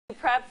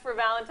Prep for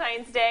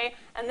Valentine's Day,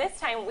 and this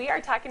time we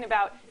are talking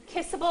about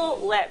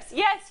kissable lips.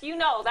 Yes, you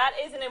know, that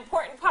is an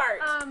important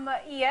part.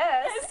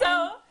 Yes.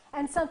 So,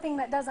 and something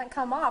that doesn't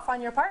come off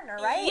on your partner,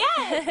 right?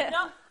 yes.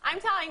 No, I'm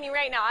telling you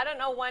right now, I don't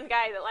know one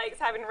guy that likes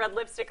having red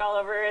lipstick all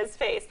over his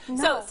face. No,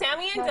 so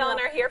Sammy and Dylan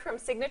are here from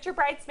Signature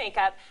Brides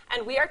Makeup,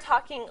 and we are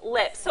talking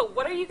lips. So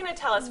what are you going to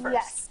tell us first?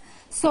 Yes.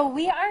 So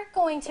we are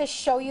going to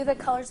show you the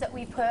colors that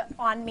we put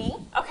on me.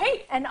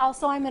 Okay. And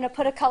also I'm going to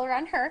put a color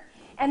on her.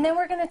 And then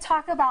we're going to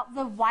talk about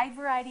the wide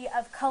variety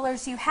of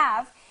colors you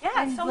have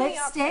and so many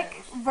lipstick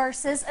options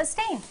versus a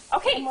stain.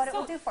 Okay, and what so it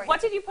will do for you.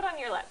 what did you put on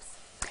your lips?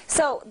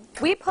 So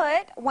we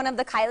put one of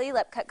the Kylie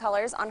lip cut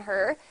colors on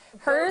her.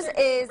 Hers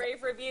is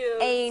Rave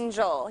reviews.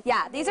 Angel.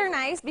 Yeah, these are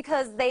nice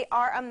because they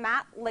are a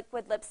matte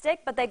liquid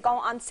lipstick, but they go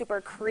on super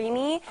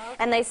creamy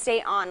and they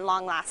stay on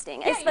long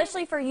lasting,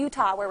 especially for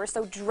Utah where we're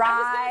so dry. I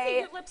was gonna say,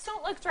 your lips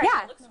don't look dry.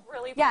 Yeah. It looks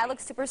really pretty. Yeah, it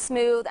looks super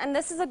smooth. And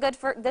this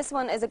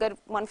one is a good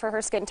one for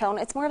her skin tone.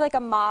 It's more like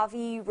a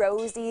mauve-y,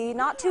 rosy,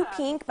 not too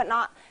pink, but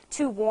not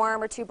too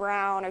warm or too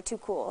brown or too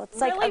cool. It's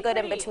like really a good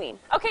pretty. in between.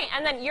 Okay,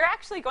 and then you're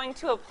actually going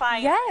to apply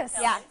Yes.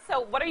 it. Yeah.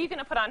 So what are you going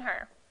to put on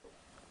her?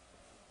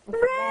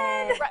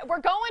 Red. We're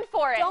going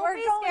for it. Don't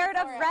be scared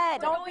of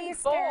red. Don't be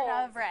scared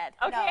of red.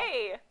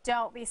 Okay. No,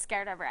 don't be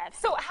scared of red.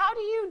 So how do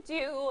you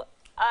do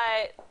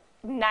a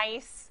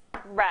nice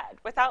red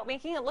without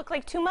making it look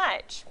like too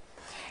much?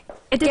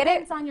 It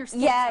depends on your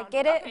skin tone.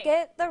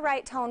 Get the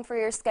right tone for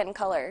your skin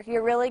color.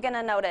 You're really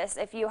gonna notice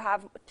if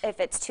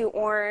it's too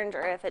orange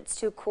or if it's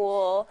too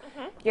cool.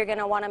 You're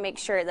gonna want to make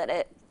sure that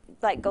it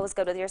goes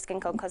good with your skin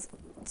tone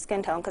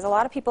because a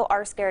lot of people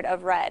are scared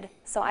of red.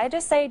 So I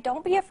just say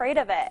don't be afraid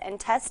of it and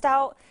test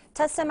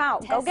them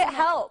out. Go get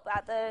help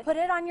at the. Put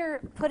it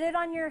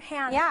on your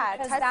hand. Yeah,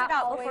 because test that it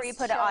out before always you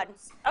put it on.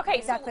 Okay,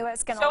 exactly so what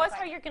it's gonna show look us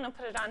how like. you're gonna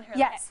put it on her.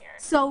 Yes. Here.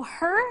 So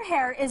her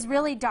hair is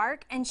really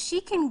dark, and she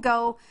can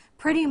go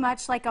pretty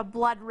much like a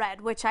blood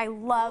red, which I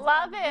love.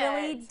 Love it.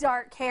 Really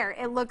dark hair.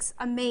 It looks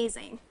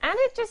amazing. And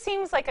it just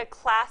seems like a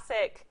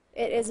classic.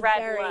 It is red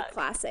very look.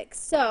 classic.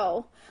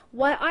 So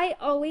what I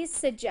always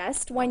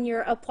suggest when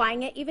you're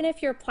applying it, even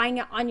if you're applying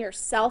it on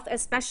yourself,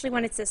 especially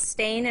when it's a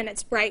stain and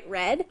it's bright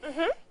red,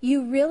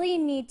 you really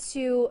need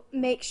to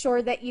make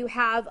sure that you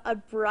have a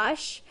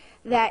brush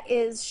that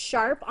is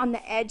sharp on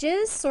the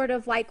edges, sort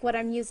of like what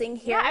I'm using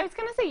here. Yeah, I was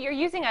going to say you're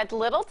using a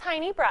little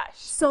tiny brush.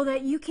 So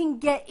that you can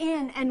get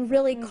in and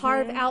really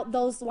carve out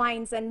those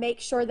lines and make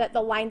sure that the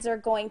lines are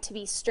going to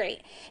be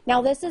straight.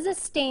 Now this is a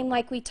stain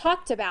like we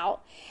talked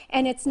about,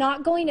 and it's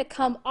not going to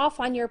come off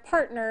on your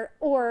partner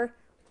or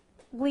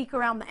leak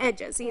around the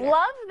edges either.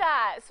 Love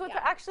that. So it's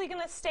actually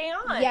going to stay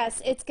on.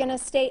 Yes, it's going to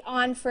stay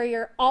on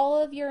for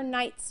all of your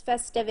night's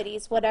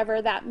festivities,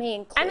 whatever that may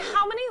include. And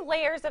how many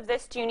layers of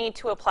this do you need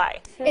to apply?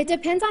 It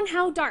depends on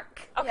how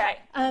dark. Okay.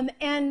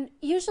 And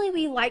usually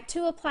we like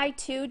to apply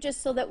 2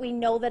 just so that we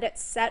know that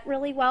it's set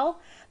really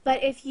well.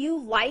 But if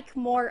you like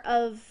more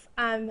of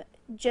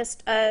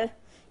just a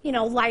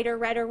lighter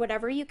red or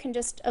whatever, you can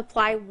just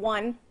apply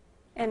 1.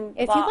 And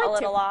if blot you'd like a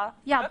little off.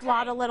 Yeah,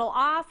 blot a little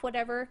off,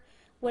 whatever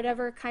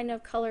kind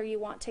of color you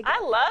want to get. I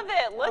love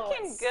it.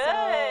 Looking it's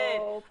good.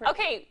 so pretty.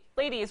 Okay,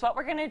 ladies, what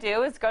we're going to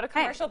do is go to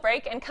commercial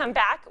break and come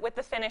back with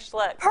the finished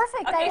look.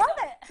 Perfect. Okay, I love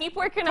so it. keep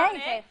working on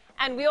it,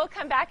 and we will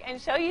come back and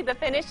show you the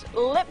finished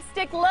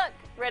lipstick look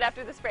right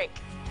after this break.